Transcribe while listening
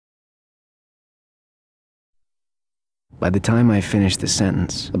By the time I finish the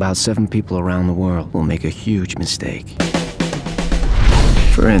sentence, about 7 people around the world will make a huge mistake.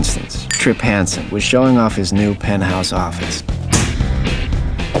 For instance, Trip Hansen was showing off his new penthouse office.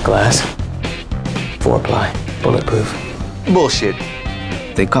 Glass, 4-ply, bulletproof. Bullshit.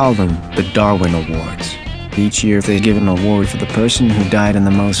 They call them the Darwin Awards. Each year they give an award for the person who died in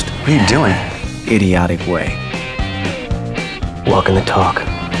the most... What are you doing? ...idiotic way. Walking the talk.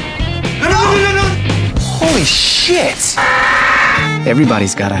 No! Holy shit!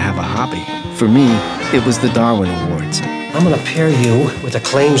 Everybody's gotta have a hobby. For me, it was the Darwin Awards. I'm gonna pair you with a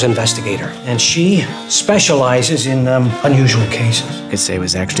claims investigator, and she specializes in unusual cases. I'd say it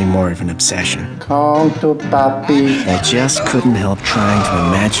was actually more of an obsession. Come to papi. I just couldn't help trying to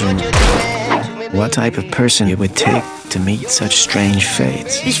imagine what type of person it would take to meet such strange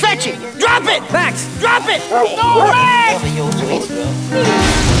fates. He's fetching! Drop it! Max, drop it! No, Max!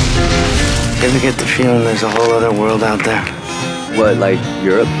 You ever get the feeling there's a whole other world out there? What, like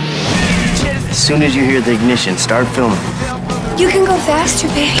Europe? As soon as you hear the ignition, start filming. You can go faster,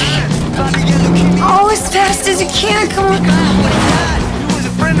 baby. Oh, as fast as you can, come on.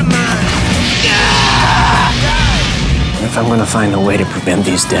 If I'm gonna find a way to prevent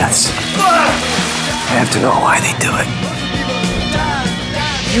these deaths, I have to know why they do it.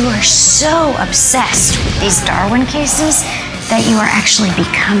 You are so obsessed with these Darwin cases that you are actually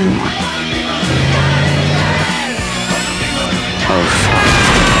becoming one. Oh, fuck.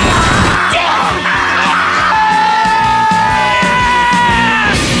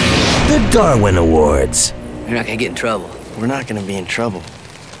 The Darwin Awards. You're not gonna get in trouble. We're not gonna be in trouble.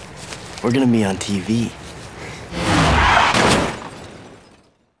 We're gonna be on TV.